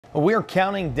We're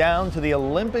counting down to the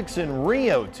Olympics in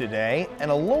Rio today,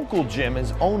 and a local gym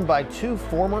is owned by two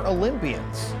former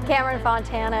Olympians. Cameron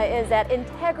Fontana is at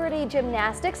Integrity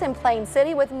Gymnastics in Plain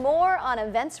City with more on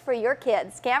events for your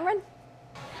kids. Cameron?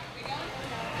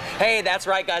 Hey, that's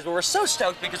right, guys. Well, we're so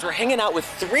stoked because we're hanging out with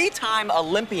three-time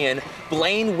Olympian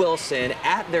Blaine Wilson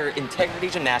at their Integrity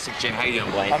Gymnastics gym. How you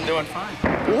doing, Blaine? I'm doing fine.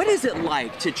 What is it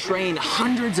like to train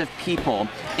hundreds of people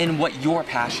in what you're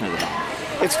passionate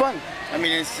about? It's fun. I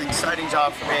mean, it's an exciting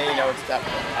job for me. You know, it's that.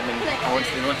 I mean, I went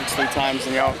to the Olympics 3 times,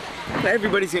 and you know,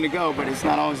 everybody's gonna go, but it's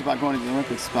not always about going to the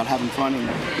Olympics. It's about having fun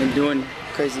and doing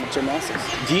crazy gymnastics.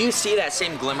 Do you see that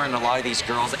same glimmer in a lot of these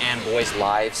girls and boys'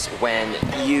 lives when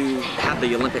you have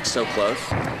the Olympics so close?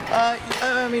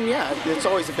 I mean, yeah, it's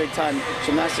always a big time.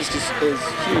 Gymnastics is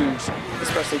huge,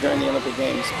 especially during the Olympic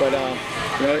Games. But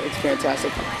you know, it's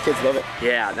fantastic. Kids love it.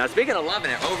 Yeah. Now, speaking of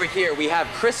loving it, over here we have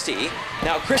Christy.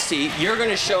 Now, Christy, you're going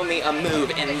to show me a move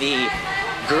in the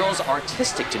girls'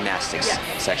 artistic gymnastics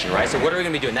section, right? So what are we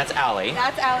going to be doing? That's Allie.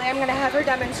 That's Allie. I'm going to have her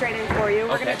demonstrating for you.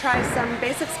 We're going to try some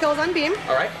basic skills on beam.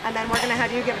 All right. And then we're going to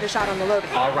have you give it a shot on the low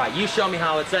beam. All right. You show me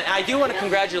how it's done. I do want to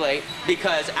congratulate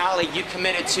because, Allie, you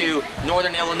committed to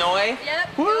Northern Illinois.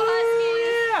 Yep. Woo! Go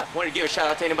Huskies. Yeah. Want to give a shout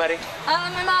out to anybody?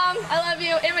 My mom. I love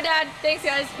you. And my dad. Thanks,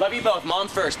 guys. Love you both. Mom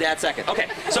first, dad second. Okay.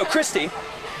 So, Christy,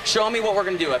 show me what we're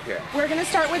going to do up here. We're going to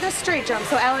start with a straight jump.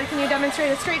 So, Allie, can you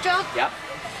demonstrate a straight jump? Yep.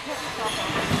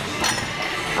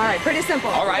 All right, pretty simple.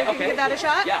 All right, okay. Can you give that a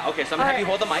shot? Yeah, okay, so I'm gonna have you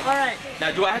hold the mic. All right.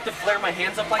 Now, do I have to flare my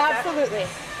hands up like that? Absolutely.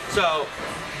 So,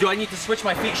 do I need to switch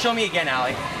my feet? Show me again,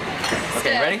 Allie.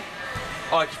 Okay, ready?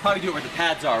 Oh, I should probably do it where the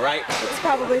pads are, right? It's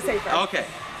probably safer. Okay.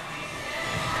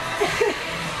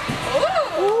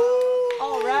 Ooh.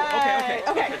 All right.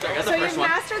 Okay. So you've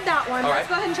mastered that one. All Let's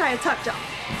go ahead and try a tuck jump.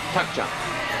 Tuck jump.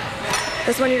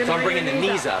 This one you're So going to I'm bringing the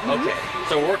knees up. Okay.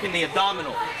 So we're working the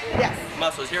abdominal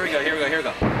muscles. Here we go.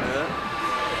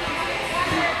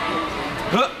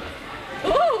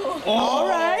 Ooh. All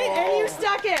right, and you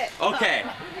stuck it. Okay. All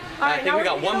right, I think we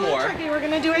got one more. Tricky. We're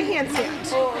going to do a handstand.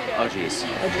 Oh, geez.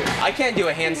 I can't do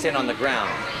a handstand on the ground.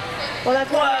 Well,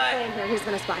 that's what I'm saying here. He's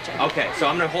going to spot you. Okay, so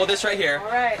I'm going to hold this right here. All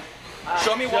right.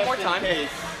 Show me one more time.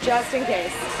 Just in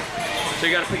case. So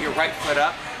you got to put your right foot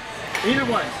up. Either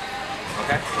one.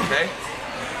 Okay.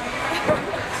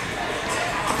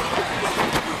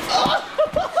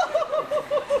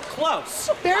 Close.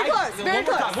 Very close. Very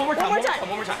close. One more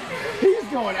time. He's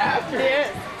going after it. He is.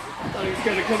 I thought he was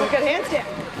going to come Good handstand.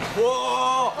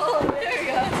 Whoa. Oh, there you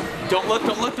go. Don't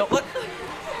look.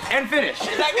 And finish.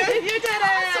 Is that good? You did it.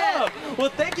 Awesome. Well,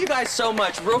 thank you guys so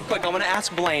much. Real quick, I'm going to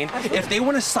ask Blaine if they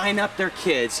want to sign up their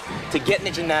kids to get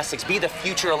into gymnastics, be the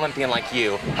future Olympian like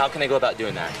you, how can they go about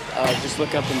doing that? Just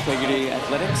look up Integrity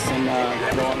Athletics and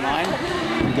go online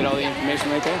and get all the information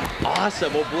right there.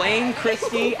 Awesome. Well, Blaine,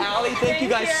 Christy, Allie, thank you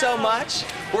guys so much.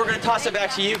 We're going to toss it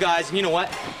back to you guys. And you know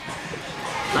what?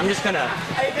 I'm just going to...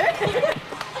 Are you good?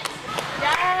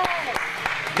 Yay!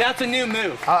 That's a new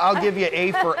move. I'll give you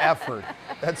A for effort.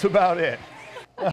 That's about it.